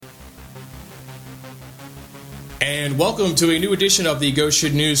And welcome to a new edition of the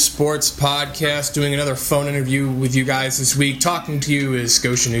Goshen News Sports Podcast. Doing another phone interview with you guys this week. Talking to you is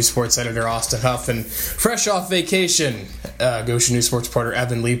Goshen News Sports editor Austin Huff, and fresh off vacation, Goshen News Sports reporter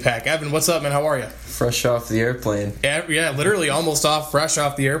Evan Lepak. Evan, what's up, man? How are you? Fresh off the airplane. Yeah, literally almost fresh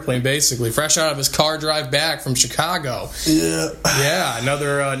off the airplane, basically. Fresh out of his car drive back from Chicago. Yeah,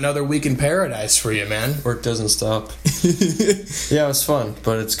 another week in paradise for you, man. Work doesn't stop. Yeah, it was fun,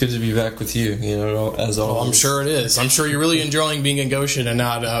 but it's good to be back with you, as always. Well, I'm sure it is. I'm sure you're really enjoying being in Goshen and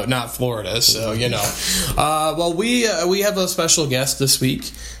not Florida, so, Well, we have a special guest this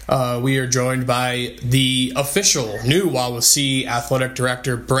week. We are joined by the official new Wawasee Athletic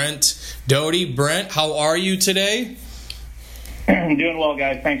Director, Brent Doty. Brent, how are you today? I'm doing well,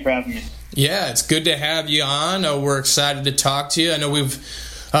 guys. Thanks for having me. Yeah, it's good to have you on. We're excited to talk to you. I know we've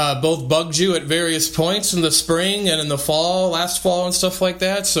both bugged you at various points in the spring and in the last fall and stuff like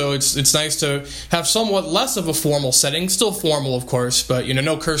that. So it's nice to have somewhat less of a formal setting, still formal, of course, but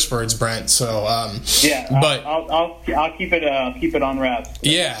no curse words, Brent. So but I'll keep it on wraps.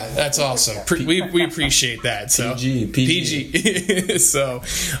 Yeah, that's awesome. We appreciate that. So PG. So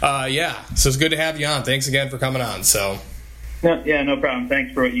so it's good to have you on. Thanks again for coming on. So no problem.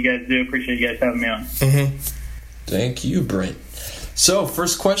 Thanks for what you guys do. Appreciate you guys having me on. Mm-hmm. Thank you, Brent. So,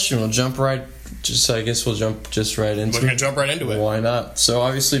 first question, we'll jump right into it. We're going to jump right into it. Why not? So,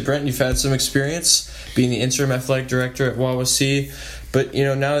 obviously, Brent, you've had some experience being the interim athletic director at Wawasee, but,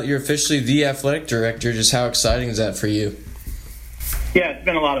 now that you're officially the athletic director, just how exciting is that for you? Yeah, it's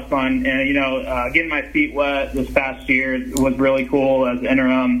been a lot of fun, and, getting my feet wet this past year was really cool as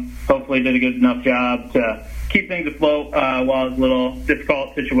interim. Hopefully did a good enough job to keep things afloat while it was a little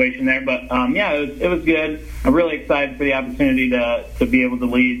difficult situation there. But, it was good. I'm really excited for the opportunity to be able to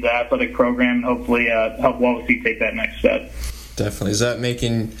lead the athletic program and hopefully help Wawasee take that next step. Definitely. Is that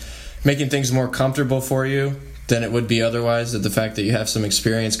making things more comfortable for you than it would be otherwise, the fact that you have some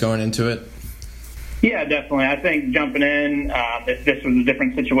experience going into it? Yeah, definitely. I think jumping in, if this was a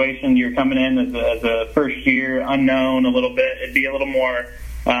different situation, you're coming in as a first year, unknown a little bit, it'd be a little more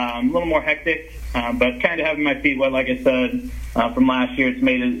hectic. But kind of having my feet wet, like I said, from last year, it's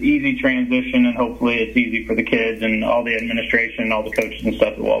made an easy transition, and hopefully it's easy for the kids and all the administration and all the coaches and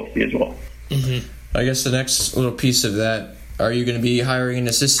stuff at Wawasee as well. Mm-hmm. I guess the next little piece of that, are you going to be hiring an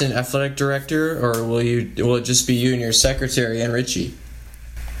assistant athletic director, or will it just be you and your secretary and Richie?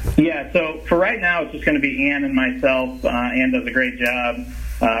 Yeah, so for right now, it's just going to be Ann and myself. Ann does a great job.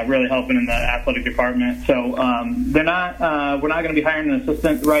 Really helping in the athletic department. So we're not going to be hiring an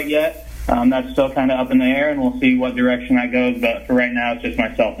assistant right yet. That's still kind of up in the air, and we'll see what direction that goes. But for right now, it's just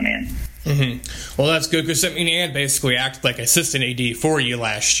myself and Ann. Mm-hmm. Well, that's good because Ann basically acted like assistant AD for you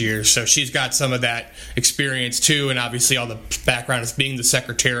last year, so she's got some of that experience too, and obviously all the background as being the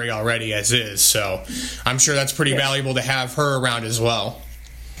secretary already as is. So I'm sure that's pretty valuable to have her around as well.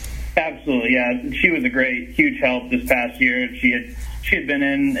 Absolutely, yeah. She was a huge help this past year. She had been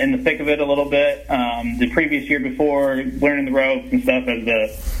in the thick of it a little bit the previous year before, learning the ropes and stuff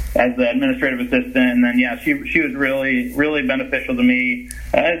as the administrative assistant, and then she was really, really beneficial to me,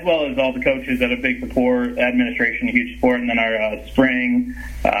 as well as all the coaches that are big support, administration a huge support, and then our spring,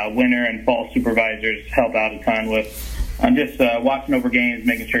 winter, and fall supervisors help out a ton with just watching over games,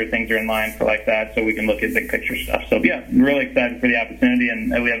 making sure things are in line for like that, so we can look at big picture stuff. So I'm really excited for the opportunity,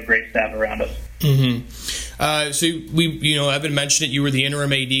 and we have a great staff around us. Mm-hmm. So Evan mentioned it. You were the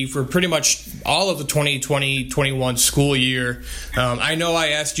interim AD for pretty much all of the 2020-21 school year. I know I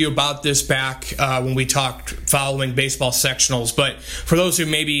asked you about this back when we talked following baseball sectionals, but for those who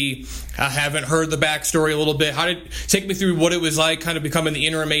maybe haven't heard the backstory a little bit, take me through what it was like, kind of becoming the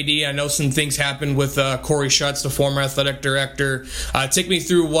interim AD. I know some things happened with Corey Schutz, the former athletic director. Take me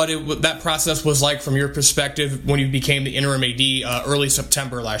through what that process was like from your perspective when you became the interim AD early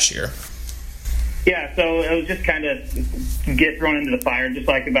September last year. Yeah, so it was just kind of get thrown into the fire, just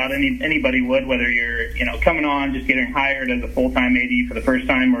like about anybody would, whether you're coming on, just getting hired as a full-time AD for the first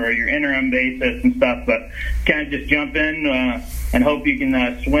time, or your interim basis and stuff. But kind of just jump in and hope you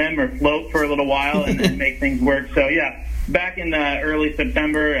can swim or float for a little while and make things work. So back in early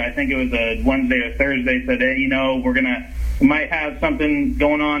September, I think it was a Wednesday or Thursday, said, hey, we might have something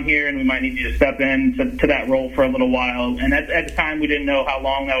going on here, and we might need you to step in to that role for a little while. And at the time, we didn't know how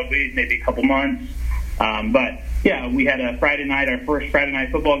long that would be, maybe a couple months. We had a Friday night. Our first Friday night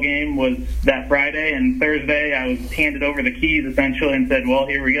football game was that Friday, and Thursday I was handed over the keys essentially and said, well,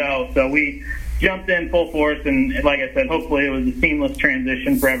 here we go. So we jumped in full force, and like I said, hopefully it was a seamless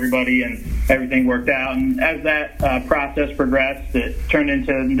transition for everybody, and everything worked out. And as that process progressed, it turned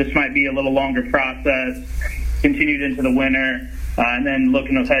into this might be a little longer process, continued into the winter, and then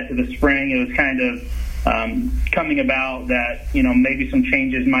looking ahead to the spring, it was kind of coming about that, maybe some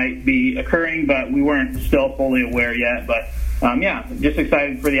changes might be occurring, but we weren't still fully aware yet. But just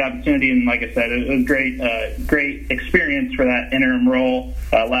excited for the opportunity, and like I said, it was great experience for that interim role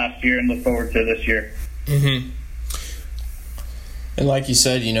last year, and look forward to this year. Mm-hmm. And like you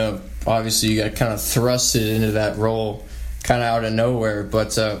said, obviously you got kind of thrusted into that role kind of out of nowhere,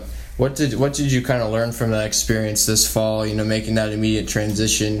 but what did you kind of learn from that experience this fall, making that immediate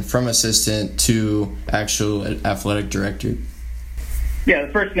transition from assistant to actual athletic director? Yeah,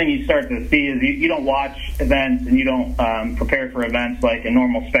 the first thing you start to see is you don't watch events and you don't prepare for events like a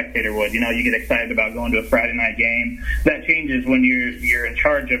normal spectator would. You get excited about going to a Friday night game. That changes when you're in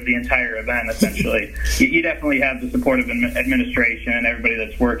charge of the entire event, essentially. You definitely have the support of administration and everybody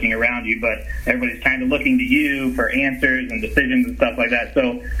that's working around you, but everybody's kind of looking to you for answers and decisions and stuff like that.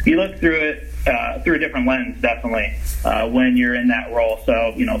 So you look through it through a different lens, definitely, when you're in that role.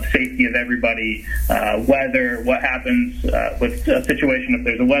 So, safety of everybody, weather, what happens with a situation if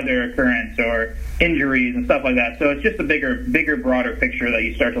there's a weather occurrence or injuries and stuff like that. So it's just a bigger, broader picture that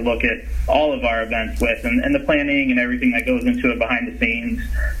you start to look at all of our events with, and the planning and everything that goes into it behind the scenes.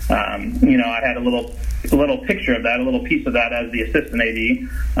 I had a little picture of that, a little piece of that as the assistant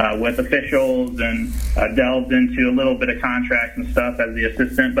AD with officials, and delved into a little bit of contracts and stuff as the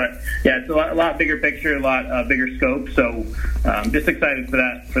assistant. But yeah, it's a lot bigger picture, a lot bigger scope. So just excited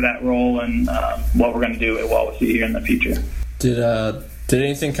for that role and what we're going to do at Wawasee here in the future. Did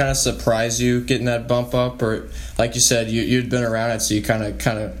anything kind of surprise you getting that bump up, or like you said, you'd been around it, so you kind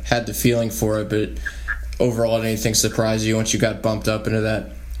of had the feeling for it, but overall, did anything surprise you once you got bumped up into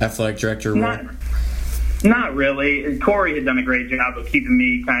that athletic director role? Not really. Corey had done a great job of keeping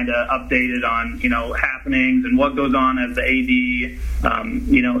me kind of updated on, happenings and what goes on as the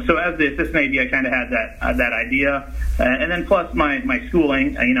AD. So as the assistant AD, I kind of had that idea. And then plus my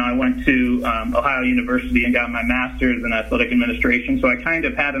schooling, I went to Ohio University and got my master's in athletic administration. So I kind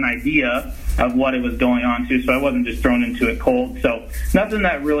of had an idea of what it was going on to. So I wasn't just thrown into it cold. So nothing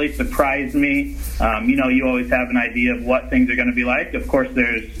that really surprised me. You always have an idea of what things are going to be like. Of course,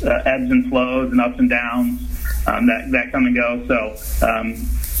 there's ebbs and flows and ups and downs that come and go. So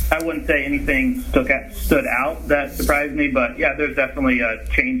I wouldn't say anything stood out that surprised me, but yeah, there's definitely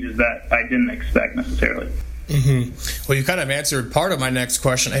changes that I didn't expect necessarily. Mm-hmm. Well, you kind of answered part of my next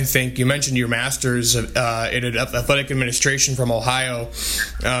question. I think you mentioned your master's in athletic administration from Ohio.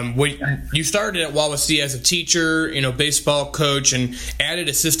 You started at Wawasee as a teacher, baseball coach, and added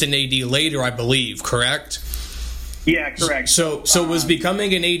assistant AD later, I believe. Correct? Yeah, correct. So was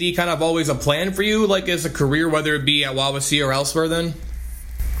becoming an AD kind of always a plan for you, like as a career, whether it be at Wawasee or elsewhere? Then.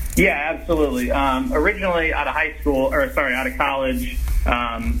 Yeah, absolutely. Originally out of college.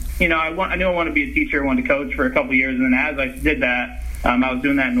 I knew I wanted to be a teacher, I wanted to coach for a couple of years, and then as I did that, I was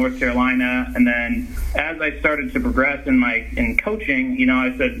doing that in North Carolina, and then as I started to progress in coaching,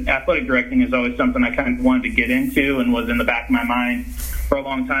 I said athletic directing is always something I kind of wanted to get into and was in the back of my mind for a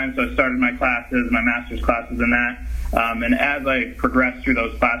long time, so I started my master's classes in that. And as I progressed through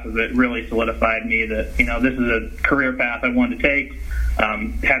those classes, it really solidified me that, this is a career path I wanted to take.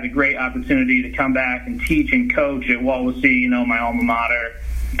 Had a great opportunity to come back and teach and coach at Wawasee, my alma mater,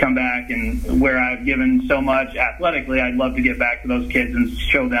 come back and where I've given so much athletically, I'd love to get back to those kids and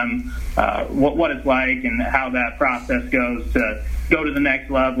show them what it's like and how that process goes to go to the next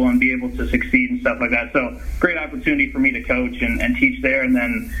level and be able to succeed and stuff like that. So great opportunity for me to coach and teach there. And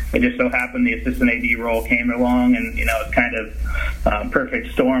then it just so happened the assistant AD role came along, and it's kind of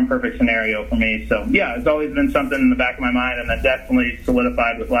perfect storm, perfect scenario for me. So yeah, it's always been something in the back of my mind, and that definitely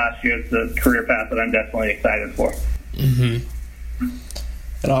solidified with last year. It's a career path that I'm definitely excited for. Mm-hmm.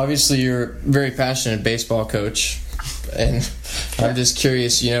 And obviously you're a very passionate baseball coach, and I'm just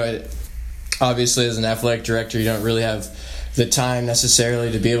curious, obviously as an athletic director you don't really have the time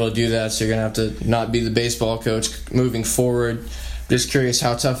necessarily to be able to do that, so you're going to have to not be the baseball coach moving forward. Just curious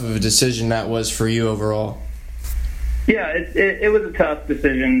how tough of a decision that was for you overall. Yeah, it was a tough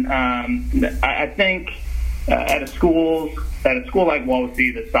decision. I think at a school like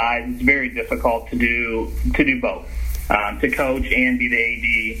Wawasee, the size, it's very difficult to do both. To coach and be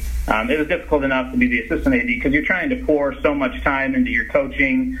the AD. It was difficult enough to be the assistant AD because you're trying to pour so much time into your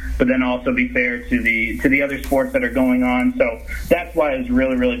coaching, but then also be fair to the other sports that are going on. So that's why it was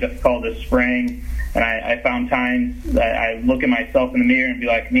really, really difficult this spring. And I found times that I look at myself in the mirror and be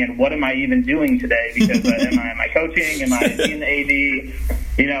like, man, what am I even doing today? Because am I coaching? Am I being the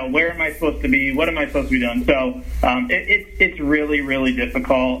AD? Where am I supposed to be? What am I supposed to be doing? So it's really, really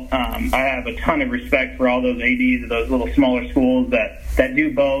difficult. I have a ton of respect for all those ADs of those little smaller schools that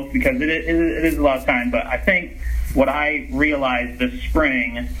do both, because it is a lot of time. But I think what I realized this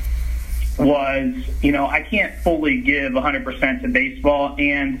spring was, I can't fully give 100% to baseball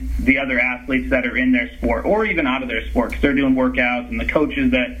and the other athletes that are in their sport or even out of their sport because they're doing workouts, and the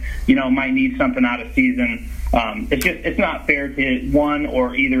coaches that, might need something out of season. It's not fair to one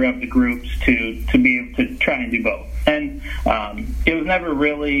or either of the groups to be able to try and do both. And it was never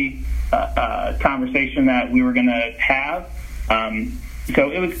really a conversation that we were going to have.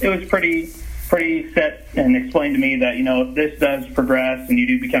 So it was pretty set and explained to me that, if this does progress and you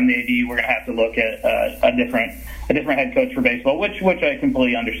do become the AD, we're going to have to look at a different head coach for baseball, which I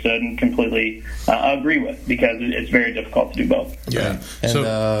completely understood and completely agree with, because it's very difficult to do both. Yeah.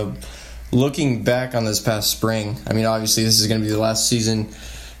 And looking back on this past spring, I mean, obviously this is going to be the last season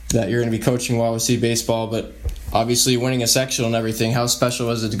that you're going to be coaching Wawasee baseball, but obviously winning a sectional and everything, how special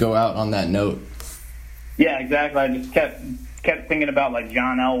was it to go out on that note? Yeah, exactly. I just kept thinking about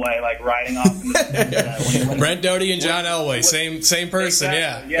John Elway, riding off. Brent Doty and John Elway, same person.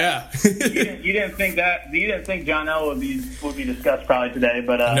 Exactly, yeah. You didn't think that? You didn't think John Elway would be discussed probably today,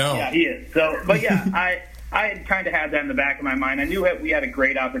 but no. Yeah, he is. So, but yeah, I had kind of had that in the back of my mind. I knew we had a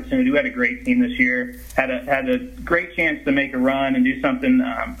great opportunity. We had a great team this year. Had a great chance to make a run and do something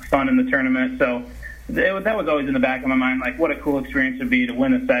fun in the tournament. So. That was always in the back of my mind, what a cool experience it would be to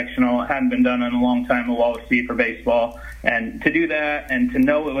win a sectional. It hadn't been done in a long time at Wawasee for baseball. And to do that and to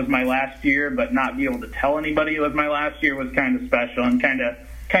know it was my last year but not be able to tell anybody it was my last year was kind of special and kind of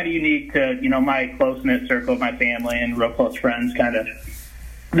unique to, my close-knit circle of my family and real close friends.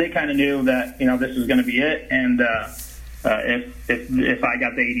 They kind of knew that, this was going to be it. And if I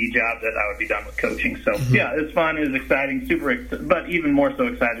got the AD job, that I would be done with coaching. So yeah, it's fun, it was exciting, but even more so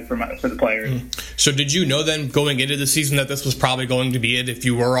excited for the players. So did you know then going into the season that this was probably going to be it if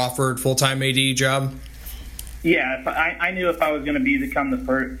you were offered full-time AD job? Yeah, I knew if I was going to become the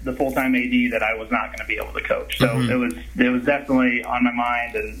full-time AD that I was not going to be able to coach. So it was definitely on my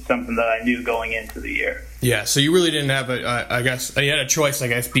mind and something that I knew going into the year. Yeah, so you really didn't have I guess you had a choice,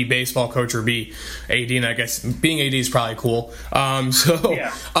 be baseball coach or be AD, and I guess being AD is probably cool. So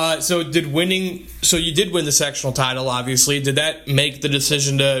you did win the sectional title, obviously. Did that make the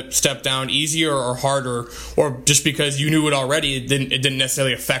decision to step down easier or harder, or just because you knew it already, it didn't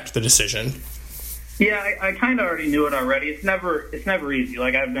necessarily affect the decision? Yeah, I kind of already knew it already. It's never easy.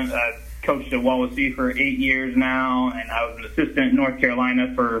 I've been coached at Wawasee for 8 years now, and I was an assistant in North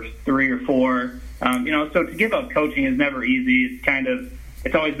Carolina for 3 or 4. So to give up coaching is never easy.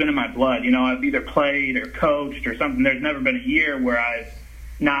 It's always been in my blood. I've either played or coached or something. There's never been a year where I've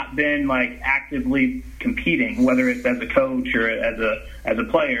not been actively competing, whether it's as a coach or as a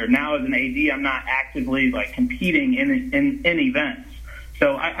player. Now as an AD, I'm not actively competing in events.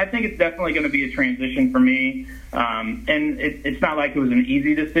 So I think it's definitely going to be a transition for me. And it's not like it was an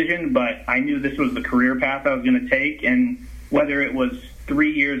easy decision, but I knew this was the career path I was going to take. And whether it was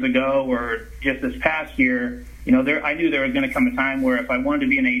 3 years ago or just this past year, I knew there was going to come a time where if I wanted to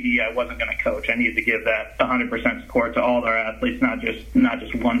be an AD, I wasn't going to coach. I needed to give that 100% support to all our athletes, not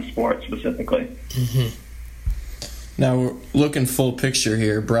just one sport specifically. Mm-hmm. Now, we're looking full picture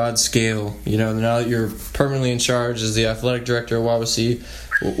here, broad scale. Now that you're permanently in charge as the athletic director at Wawasee,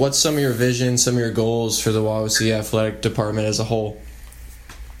 what's some of your visions, some of your goals for the Wawasee athletic department as a whole?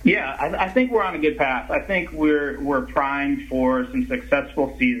 Yeah, I think we're on a good path. I think we're primed for some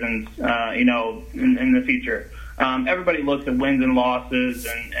successful seasons, in the future. Everybody looks at wins and losses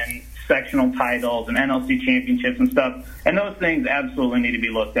and sectional titles and NLC championships and stuff, and those things absolutely need to be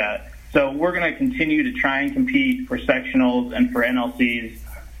looked at. So we're going to continue to try and compete for sectionals and for NLCs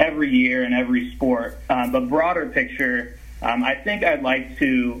every year in every sport. But broader picture, I think I'd like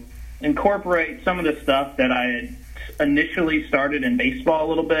to incorporate some of the stuff that I had initially started in baseball a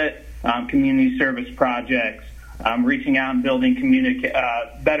little bit, community service projects, reaching out and building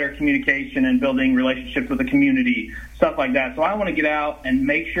better communication and building relationships with the community, stuff like that. So I want to get out and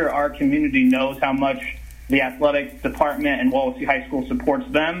make sure our community knows how much the athletic department and Wawasee High School supports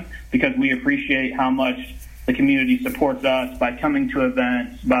them, because we appreciate how much the community supports us by coming to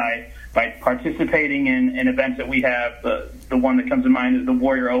events, by participating in events that we have. The one that comes to mind is the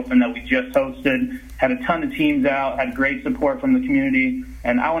Warrior Open that we just hosted. Had a ton of teams out, had great support from the community,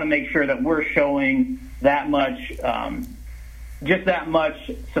 and I want to make sure that we're showing that much, just that much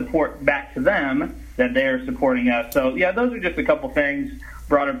support back to them, that they're supporting us. So yeah, those are just a couple things.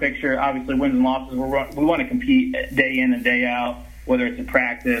 Broader picture, obviously wins and losses. We want to compete day in and day out, whether it's a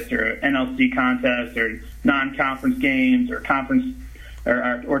practice or NLC contest or non-conference games or conference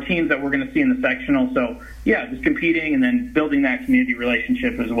or teams that we're going to see in the sectional. So yeah, just competing and then building that community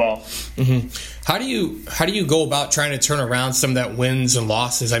relationship as well. Mm-hmm. How do you go about trying to turn around some of that wins and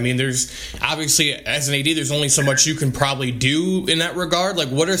losses? I mean, there's obviously, as an AD, there's only so much you can probably do in that regard. Like,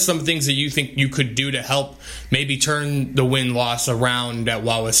 what are some things that you think you could do to help maybe turn the win-loss around at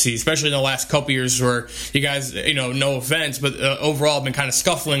Wawasee, especially in the last couple years where you guys, no offense, but overall have been kind of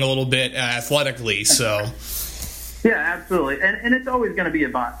scuffling a little bit athletically. So. Yeah, absolutely, and it's always going to be a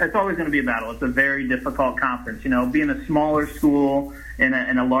battle. It's a very difficult conference. Being a smaller school in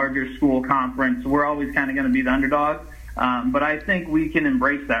a larger school conference, we're always kind of going to be the underdog. But I think we can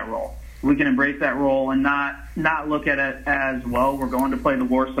embrace that role. We can embrace that role and not look at it as, well, we're going to play the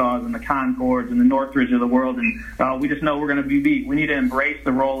Warsaws and the Concords and the Northridge of the world, and we just know we're going to be beat. We need to embrace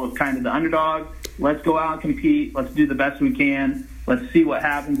the role of kind of the underdog. Let's go out and compete. Let's do the best we can. Let's see what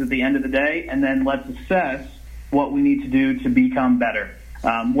happens at the end of the day, and then let's assess what we need to do to become better,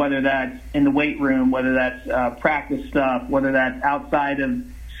 whether that's in the weight room, whether that's practice stuff, whether that's outside of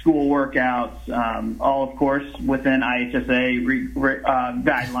school workouts, all of course within IHSA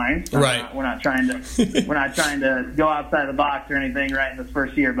guidelines. Right. We're not trying to go outside the box or anything right in this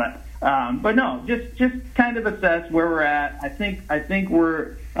first year, but no, just kind of assess where we're at. I think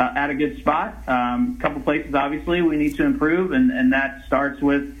we're at a good spot. A couple places obviously we need to improve, and that starts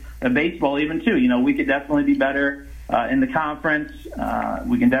with baseball even too. We could definitely be better in the conference.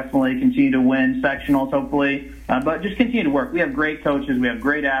 We can definitely continue to win sectionals, hopefully, but just continue to work. We have great coaches. We have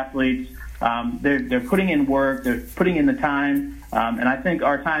great athletes. They're putting in work. They're putting in the time, and I think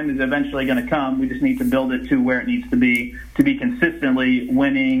our time is eventually going to come. We just need to build it to where it needs to be consistently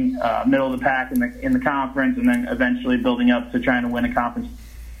winning middle of the pack in the conference, and then eventually building up to trying to win a conference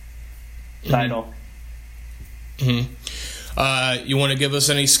title. Mm-hmm. You want to give us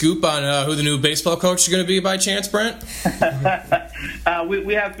any scoop on who the new baseball coach is going to be by chance, Brent?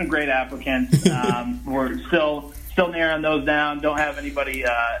 We have some great applicants. We're still narrowing those down. Don't have anybody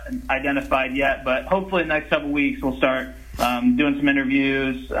identified yet, but hopefully in the next couple of weeks we'll start doing some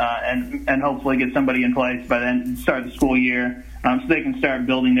interviews and hopefully get somebody in place by then, start the school year, so they can start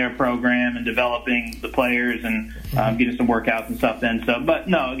building their program and developing the players and getting some workouts and stuff in. So, but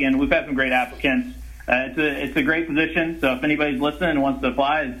no, again, we've had some great applicants. It's a great position, so if anybody's listening and wants to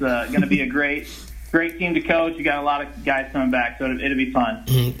apply, it's going to be a great team to coach. You got a lot of guys coming back, so it'll be fun.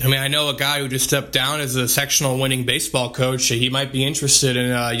 I mean, I know a guy who just stepped down as a sectional winning baseball coach. He might be interested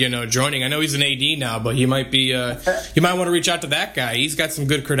in joining. I know he's an AD now, but he might be. You might want to reach out to that guy. He's got some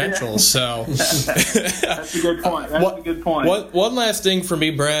good credentials. So that's a good point. A good point. One last thing for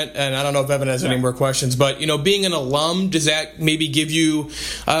me, Brent, and I don't know if Evan has any more questions, but being an alum, does that maybe give you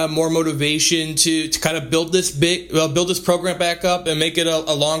more motivation to kind of build this program back up and make it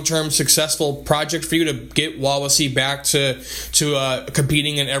a long-term successful project for you to get Wawasee back to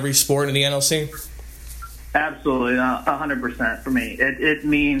competing in every sport in the NLC? Absolutely, 100% for me. It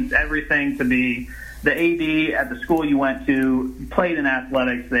means everything to be the AD at the school you went to, played in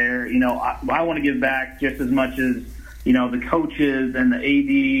athletics there. I want to give back just as much as the coaches and the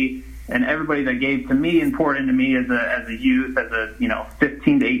AD and everybody that gave to me and poured into me as a youth, as a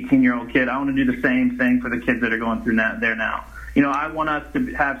 15 to 18-year-old kid. I want to do the same thing for the kids that are going through there now. I want us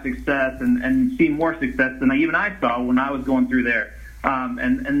to have success and see more success than even I saw when I was going through there.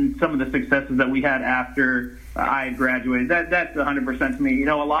 And some of the successes that we had after I graduated, that's 100% to me.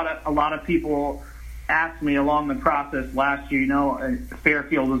 A lot of people asked me along the process last year,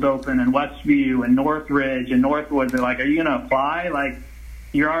 Fairfield was open and Westview and Northridge and Northwood. They're like, are you going to apply? Like,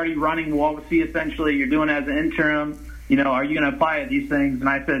 you're already running Wawasee essentially. You're doing it as an interim. Are you going to apply at these things? And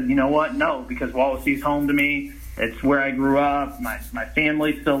I said, you know what? No, because Wawasee's home to me. It's where I grew up. My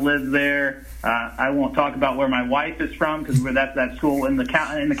family still lives there. I won't talk about where my wife is from because that's that school in the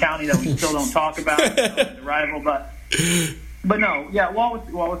county that we still don't talk about. It's a rival, but no, yeah,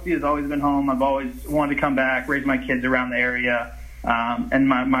 Wawasee has always been home. I've always wanted to come back, raise my kids around the area, and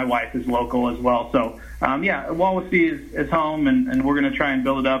my wife is local as well. So Wawasee is home, and we're going to try and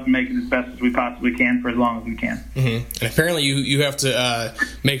build it up and make it as best as we possibly can for as long as we can. Mm-hmm. And apparently you have to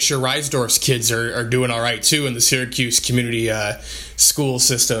make sure Reisdorf's kids are doing all right, too, in the Syracuse community school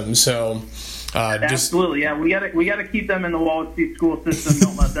system. So absolutely, yeah. We gotta keep them in the Wawasee school system.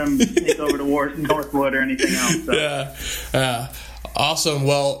 Don't let them sneak over to Northwood or anything else. So. Yeah. Awesome.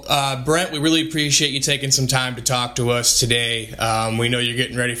 Well, Brent, we really appreciate you taking some time to talk to us today. We know you're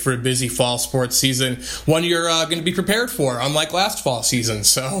getting ready for a busy fall sports season, one you're going to be prepared for, unlike last fall season.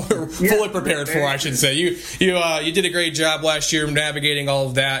 So fully prepared for, I should say. You did a great job last year navigating all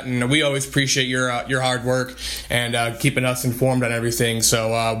of that, and we always appreciate your hard work and keeping us informed on everything.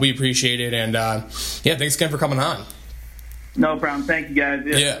 So we appreciate it, and thanks again for coming on. No problem. Thank you, guys.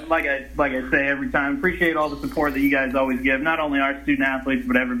 Yeah. Like I say every time, appreciate all the support that you guys always give, not only our student athletes,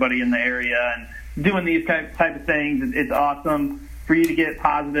 but everybody in the area. And doing these type of things, it's awesome for you to get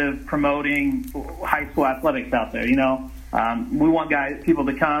positive promoting high school athletics out there. We want people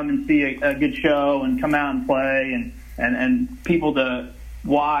to come and see a good show and come out and play, and people to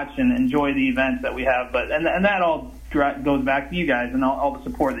watch and enjoy the events that we have. But and that all goes back to you guys and all the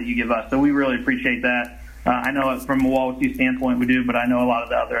support that you give us. So we really appreciate that. I know from a Wawasee standpoint we do, but I know a lot of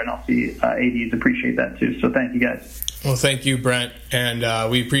the other NLC ADs appreciate that too. So thank you guys. Well, thank you, Brent, and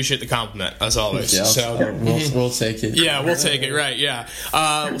we appreciate the compliment as always. Yeah, so we'll take it. Yeah, we'll take it. Right? Yeah.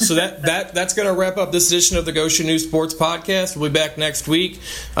 So that's going to wrap up this edition of the Goshen News Sports Podcast. We'll be back next week,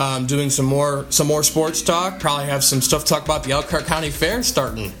 doing some more sports talk. Probably have some stuff to talk about the Elkhart County Fair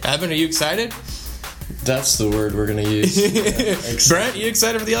starting. Evan, are you excited? That's the word we're going to use. Brent, you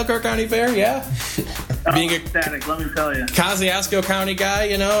excited for the Elkhart County Fair? Yeah. Being ecstatic, let me tell you. Kosciuszko County guy,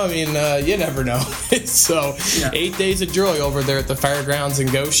 you never know. So, 8 days of joy over there at the fairgrounds in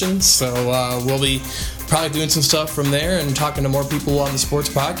Goshen. So, we'll be probably doing some stuff from there and talking to more people on the sports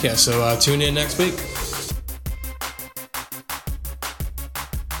podcast. So, tune in next week.